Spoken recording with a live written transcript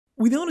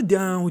Without a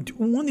doubt,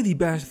 one of the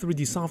best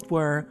 3D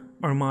software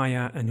are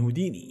Maya and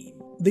Houdini.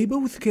 They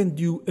both can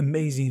do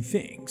amazing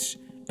things,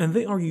 and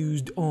they are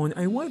used on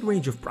a wide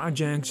range of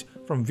projects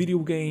from video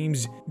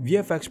games,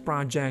 VFX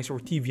projects or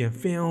TV and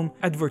film,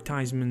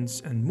 advertisements,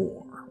 and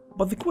more.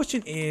 But the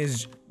question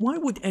is, why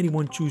would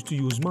anyone choose to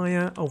use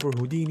Maya over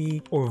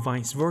Houdini or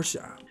vice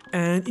versa?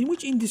 And in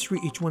which industry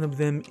each one of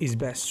them is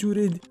best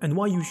suited, and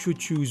why you should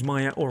choose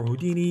Maya or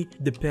Houdini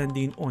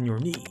depending on your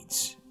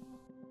needs.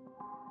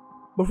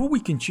 Before we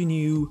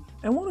continue,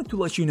 I wanted to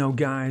let you know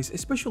guys,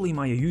 especially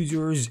Maya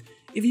users,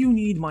 if you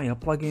need Maya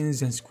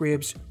plugins and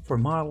scripts for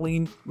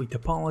modeling,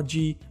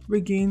 retopology,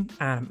 rigging,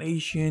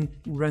 animation,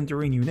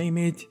 rendering, you name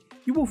it,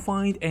 you will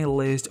find a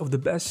list of the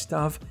best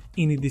stuff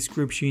in the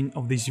description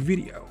of this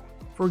video.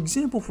 For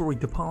example, for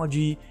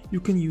retopology, you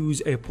can use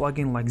a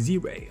plugin like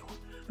Z-Rail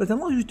that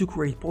allows you to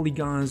create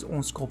polygons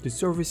on sculpted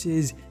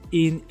surfaces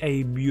in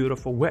a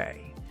beautiful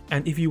way.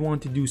 And if you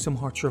want to do some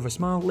hard surface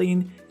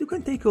modeling, you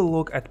can take a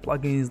look at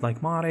plugins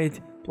like Mod It,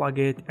 Plug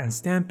It, and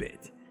Stamp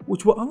It,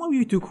 which will allow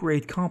you to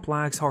create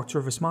complex hard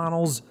surface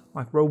models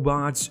like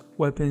robots,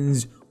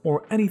 weapons,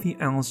 or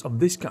anything else of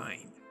this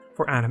kind.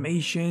 For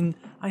animation,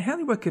 I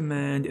highly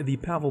recommend the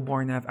Pavel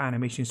Barnav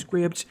animation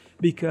scripts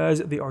because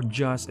they are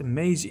just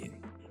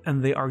amazing,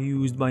 and they are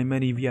used by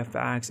many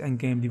VFX and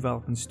game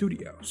development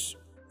studios.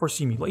 For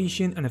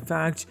simulation and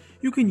effects,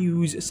 you can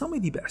use some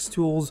of the best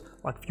tools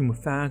like Fume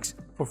Effects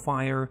for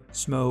fire,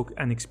 smoke,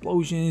 and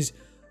explosions,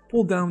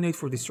 Pull Down It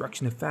for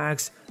destruction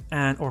effects,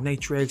 and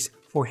Ornatrix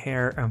for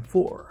hair and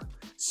fur.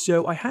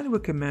 So I highly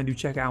recommend you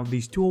check out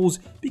these tools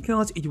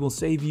because it will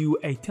save you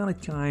a ton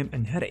of time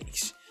and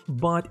headaches,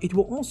 but it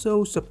will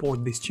also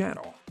support this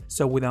channel.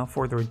 So without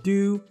further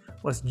ado,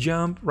 let's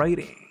jump right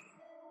in.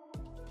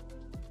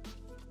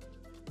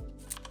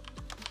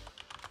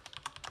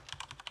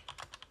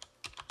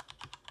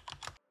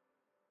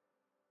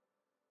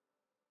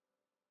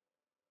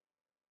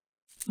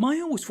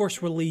 Maya was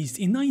first released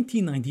in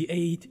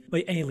 1998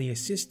 by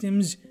Alias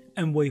Systems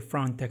and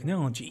Wavefront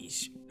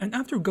Technologies, and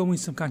after going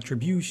some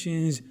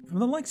contributions from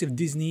the likes of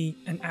Disney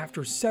and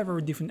after several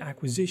different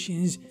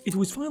acquisitions, it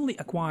was finally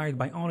acquired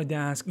by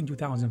Autodesk in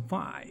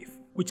 2005,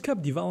 which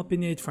kept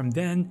developing it from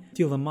then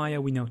till the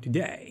Maya we know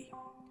today.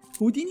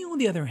 Houdini, on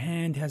the other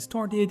hand, has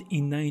started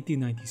in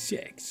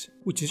 1996,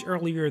 which is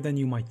earlier than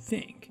you might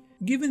think,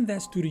 given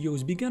that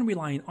studios began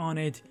relying on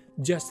it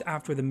just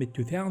after the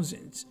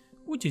mid-2000s,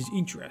 which is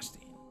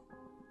interesting.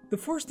 The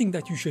first thing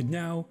that you should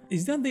know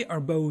is that they are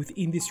both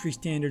industry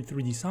standard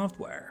 3D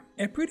software,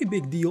 a pretty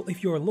big deal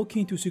if you are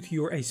looking to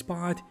secure a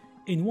spot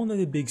in one of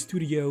the big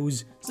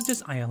studios such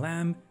as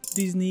ILM,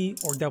 Disney,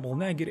 or Double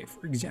Negative,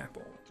 for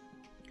example.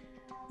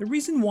 The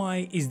reason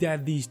why is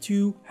that these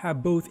two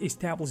have both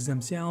established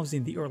themselves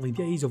in the early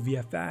days of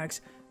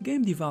VFX,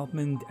 game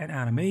development, and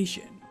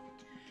animation,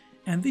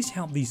 and this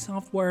helped these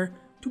software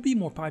to be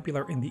more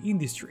popular in the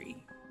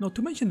industry. Not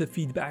to mention the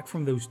feedback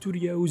from those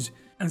studios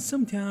and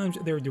sometimes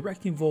their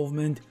direct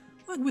involvement,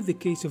 like with the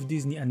case of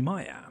Disney and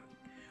Maya,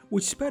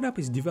 which sped up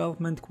its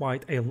development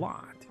quite a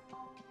lot.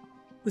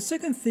 The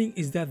second thing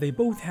is that they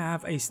both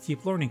have a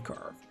steep learning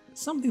curve,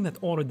 something that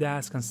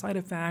Autodesk and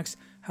SideFX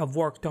have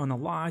worked on a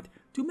lot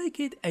to make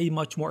it a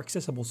much more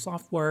accessible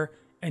software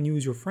and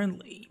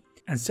user-friendly.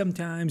 And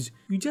sometimes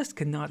you just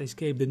cannot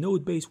escape the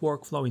node-based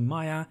workflow in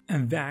Maya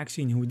and VAX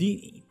in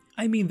Houdini.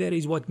 I mean, that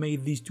is what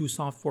made these two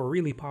software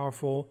really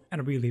powerful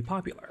and really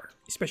popular,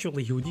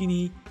 especially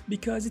Houdini,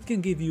 because it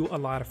can give you a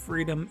lot of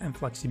freedom and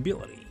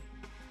flexibility.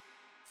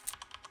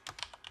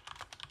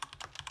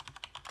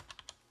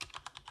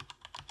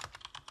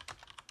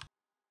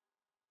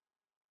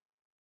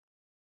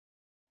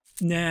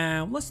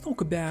 Now, let's talk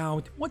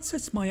about what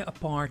sets Maya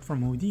apart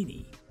from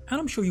Houdini,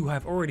 and I'm sure you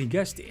have already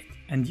guessed it,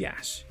 and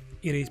yes,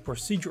 it is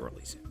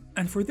proceduralism.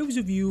 And for those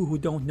of you who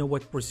don't know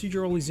what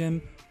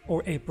proceduralism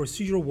or a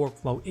procedural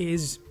workflow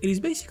is, it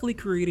is basically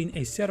creating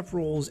a set of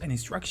rules and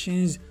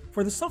instructions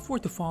for the software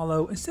to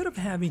follow instead of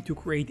having to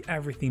create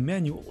everything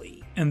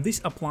manually. And this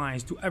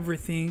applies to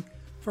everything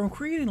from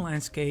creating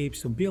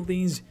landscapes to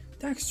buildings,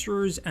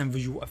 textures, and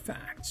visual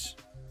effects.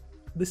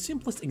 The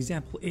simplest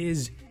example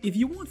is, if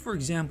you want, for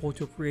example,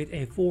 to create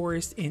a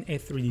forest in a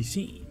 3D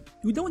scene,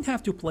 you don't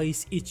have to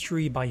place each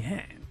tree by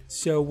hand.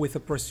 So with a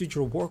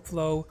procedural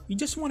workflow, you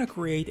just want to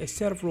create a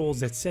set of rules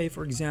that say,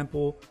 for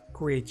example,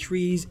 create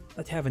trees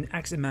that have an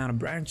X amount of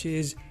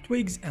branches,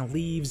 twigs, and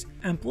leaves,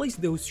 and place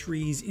those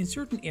trees in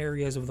certain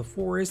areas of the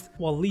forest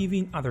while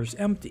leaving others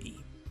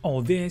empty.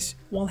 All this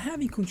while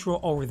having control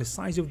over the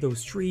size of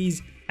those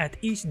trees at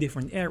each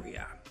different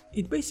area.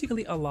 It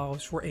basically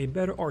allows for a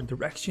better art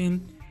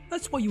direction.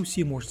 That's why you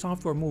see more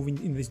software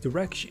moving in this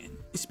direction,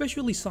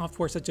 especially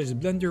software such as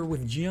Blender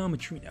with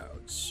geometry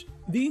nodes.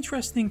 The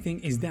interesting thing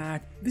is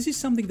that this is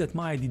something that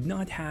Maya did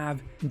not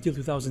have until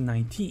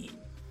 2019,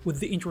 with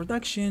the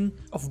introduction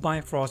of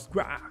Bifrost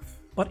Graph.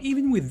 But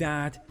even with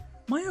that,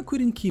 Maya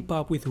couldn't keep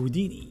up with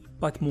Houdini,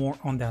 but more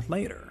on that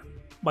later.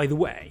 By the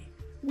way,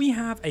 we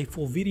have a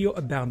full video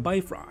about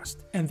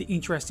Bifrost and the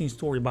interesting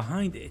story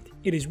behind it.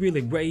 It is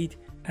really great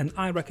and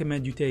I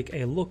recommend you take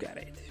a look at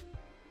it.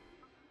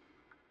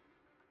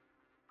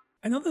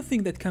 Another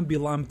thing that can be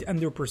lumped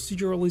under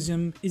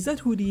proceduralism is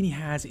that Houdini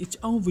has its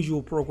own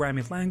visual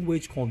programming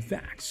language called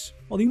Vex.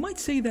 While you might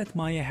say that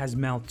Maya has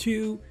MEL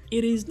too,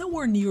 it is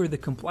nowhere near the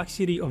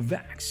complexity of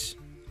Vex.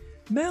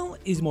 MEL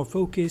is more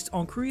focused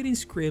on creating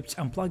scripts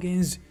and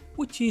plugins,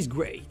 which is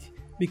great,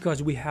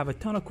 because we have a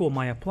ton of cool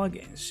Maya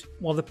plugins,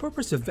 while the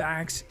purpose of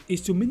Vex is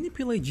to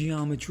manipulate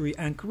geometry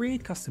and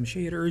create custom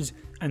shaders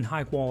and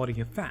high quality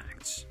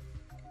effects.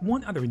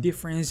 One other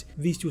difference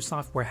these two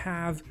software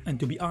have, and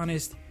to be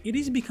honest, it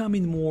is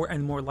becoming more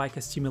and more like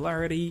a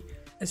similarity,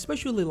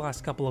 especially the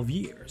last couple of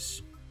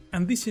years.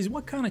 And this is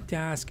what kind of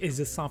task is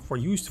the software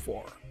used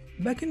for.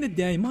 Back in the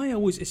day, Maya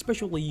was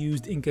especially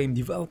used in game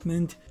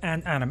development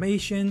and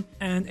animation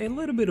and a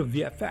little bit of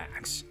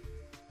VFX.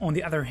 On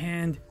the other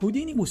hand,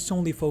 Houdini was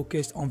solely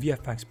focused on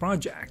VFX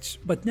projects,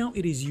 but now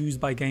it is used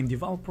by game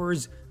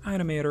developers,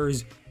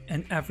 animators,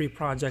 and every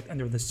project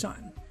under the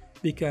sun,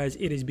 because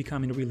it is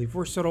becoming really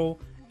versatile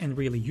and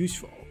really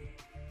useful.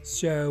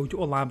 So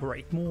to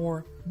elaborate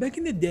more, back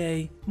in the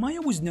day,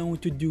 Maya was known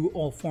to do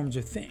all forms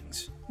of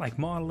things, like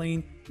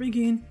modeling,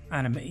 rigging,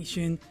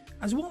 animation,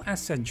 as well as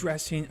set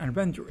dressing and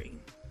rendering,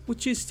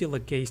 which is still the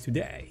case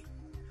today.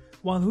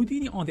 While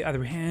Houdini, on the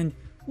other hand,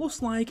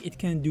 looks like it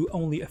can do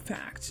only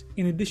effects,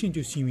 in addition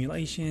to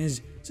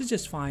simulations such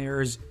as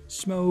fires,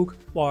 smoke,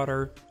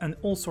 water, and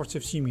all sorts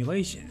of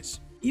simulations.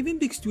 Even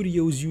big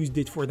studios used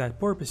it for that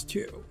purpose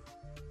too.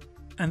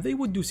 And they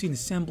would do scene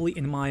assembly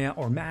in Maya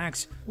or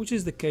Max, which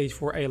is the case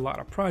for a lot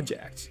of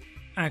projects,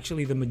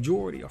 actually the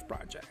majority of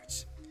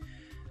projects.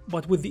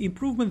 But with the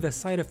improvement that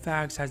Side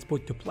Effects has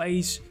put to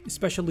place,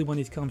 especially when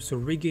it comes to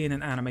rigging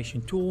and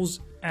animation tools,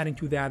 adding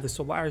to that the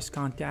Solaris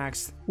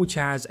Context, which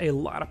has a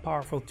lot of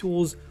powerful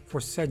tools for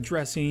set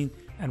dressing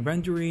and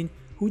rendering,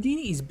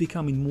 Houdini is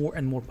becoming more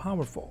and more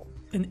powerful,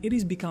 and it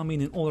is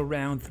becoming an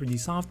all-around 3D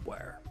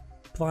software.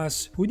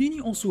 Plus,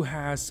 Houdini also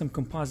has some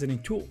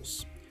compositing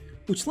tools,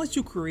 which lets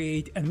you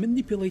create and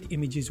manipulate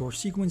images or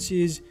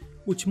sequences,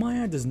 which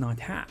Maya does not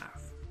have.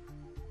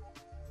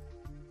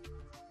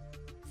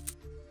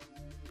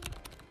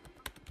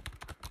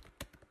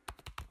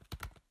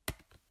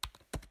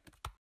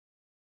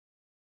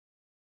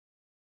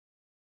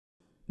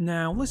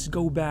 Now let's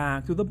go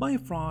back to the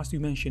Bifrost we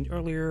mentioned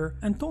earlier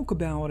and talk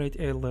about it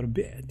a little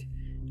bit,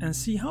 and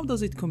see how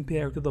does it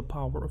compare to the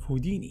power of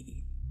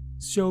Houdini.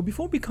 So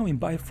before becoming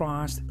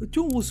Bifrost, the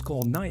tool was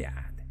called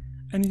Naiad,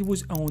 and it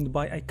was owned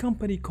by a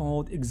company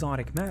called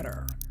Exotic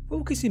Matter,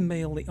 focusing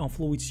mainly on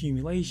fluid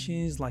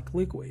simulations like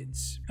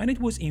liquids, and it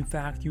was in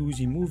fact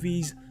used in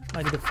movies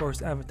like the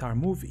first Avatar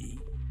movie.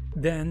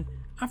 Then,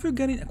 after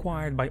getting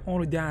acquired by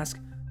Autodesk,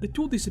 the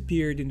tool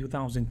disappeared in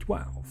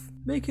 2012,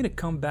 making a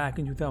comeback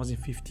in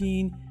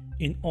 2015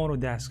 in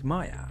Autodesk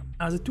Maya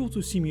as a tool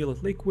to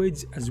simulate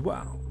liquids as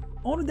well.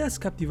 Autodesk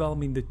kept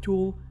developing the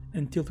tool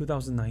until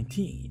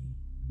 2019,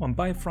 when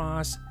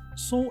Bifrost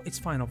saw its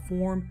final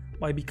form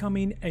by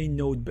becoming a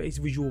node-based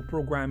visual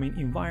programming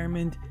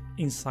environment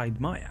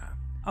inside Maya,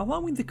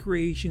 allowing the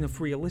creation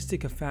of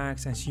realistic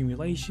effects and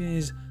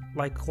simulations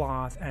like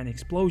cloth and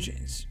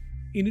explosions,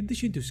 in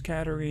addition to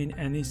scattering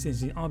and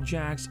instancing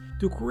objects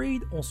to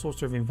create all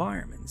sorts of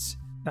environments.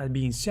 That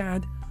being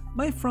said,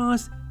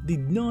 Bifrost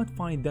did not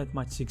find that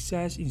much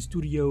success in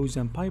studios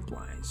and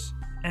pipelines,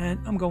 and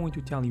I'm going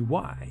to tell you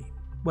why.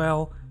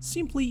 Well,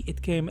 simply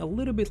it came a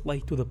little bit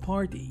late to the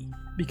party,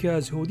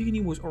 because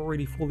Houdini was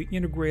already fully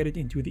integrated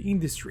into the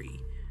industry,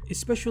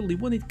 especially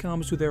when it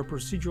comes to their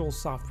procedural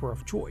software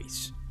of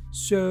choice.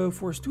 So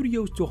for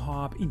studios to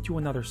hop into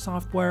another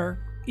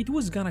software, it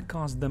was gonna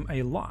cost them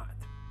a lot.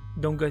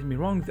 Don't get me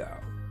wrong though,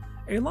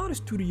 a lot of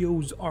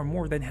studios are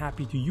more than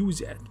happy to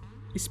use it,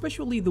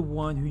 especially the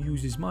one who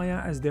uses Maya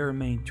as their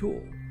main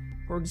tool.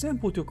 For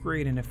example, to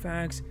create an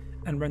effects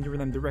and render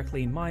them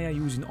directly in Maya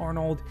using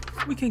Arnold,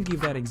 we can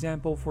give that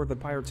example for the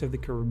Pirates of the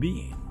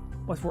Caribbean.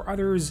 But for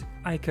others,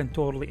 I can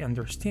totally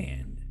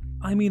understand.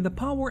 I mean, the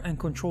power and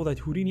control that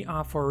Houdini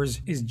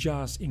offers is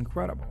just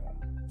incredible.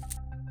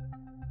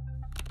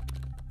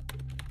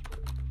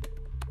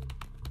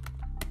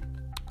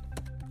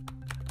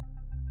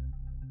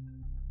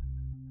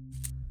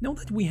 Now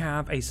that we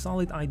have a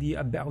solid idea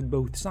about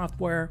both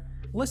software,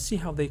 let's see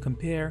how they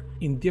compare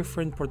in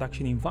different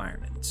production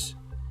environments.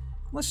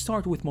 Let's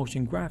start with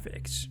motion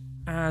graphics,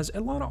 as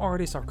a lot of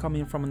artists are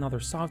coming from another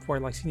software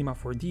like Cinema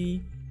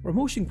 4D, where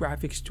motion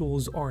graphics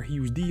tools are a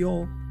huge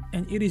deal,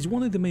 and it is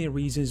one of the main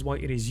reasons why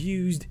it is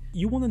used.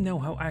 You want to know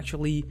how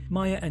actually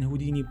Maya and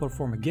Houdini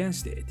perform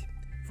against it.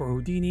 For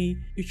Houdini,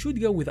 it should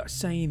go without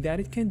saying that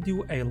it can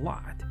do a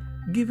lot,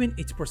 given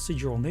its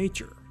procedural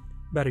nature.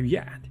 Better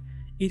yet,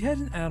 it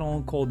has an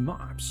add-on called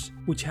Mops,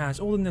 which has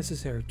all the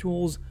necessary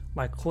tools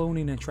like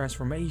cloning and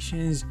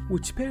transformations,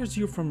 which spares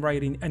you from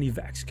writing any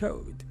Vex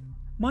code.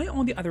 Maya,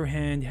 on the other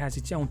hand, has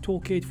its own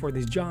toolkit for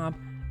this job,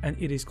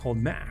 and it is called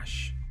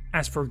Mash.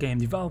 As for game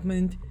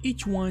development,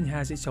 each one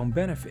has its own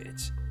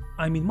benefits.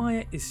 I mean,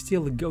 Maya is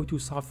still the go-to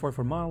software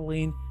for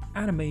modeling,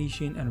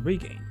 animation, and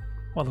rigging,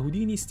 while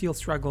Houdini still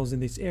struggles in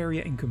this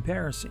area in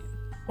comparison,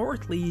 or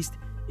at least,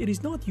 it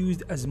is not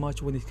used as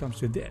much when it comes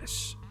to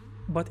this.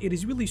 but it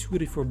is really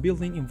suited for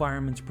building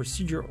environments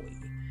procedurally,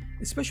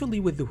 especially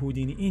with the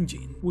Houdini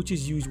engine, which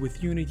is used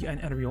with Unity and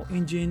Unreal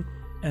Engine,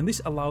 and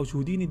this allows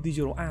Houdini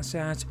digital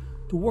assets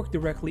to work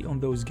directly on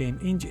those game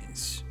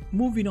engines.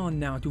 Moving on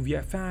now to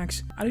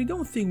VFX, I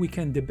don't think we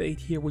can debate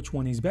here which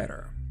one is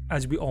better.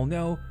 As we all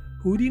know,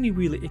 Houdini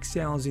really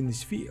excels in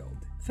this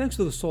field, thanks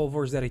to the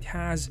solvers that it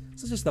has,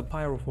 such as the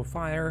pyro for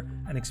fire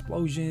and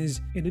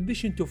explosions, in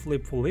addition to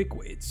flip for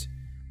liquids.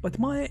 But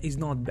Maya is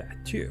not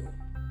bad too.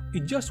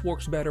 It just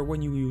works better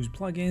when you use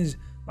plugins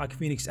like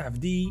Phoenix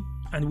FD,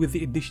 and with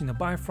the addition of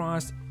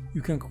Bifrost,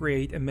 you can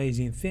create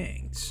amazing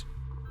things.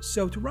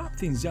 So to wrap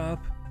things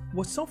up,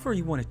 what software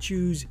you want to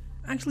choose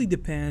actually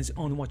depends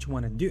on what you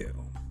want to do.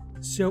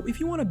 So if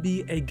you want to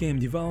be a game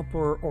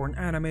developer or an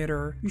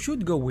animator, you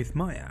should go with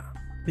Maya,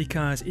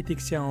 because it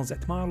excels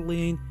at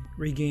modeling,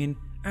 rigging,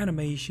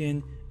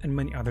 animation, and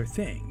many other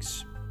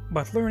things.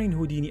 But learning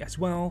Houdini as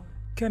well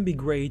can be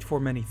great for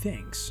many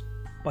things,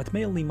 but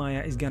mainly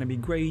Maya is gonna be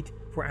great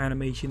for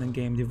animation and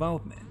game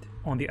development.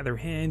 On the other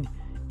hand,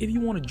 if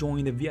you want to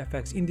join the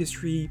VFX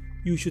industry,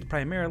 you should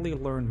primarily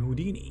learn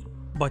Houdini.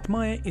 But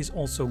Maya is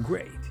also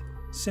great,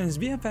 since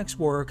VFX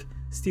work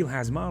still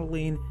has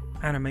modeling,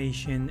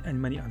 animation, and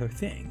many other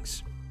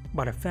things.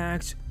 But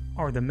effects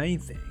are the main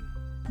thing.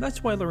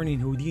 That's why learning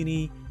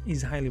Houdini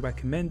is highly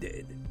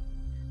recommended.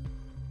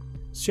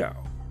 So,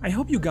 I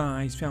hope you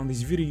guys found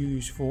this video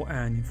useful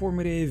and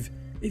informative.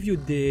 If you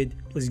did,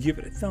 please give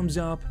it a thumbs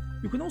up.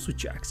 You can also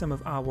check some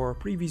of our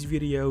previous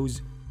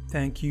videos.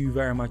 Thank you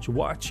very much for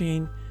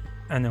watching,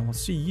 and I will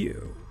see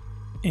you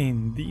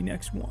in the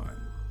next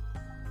one.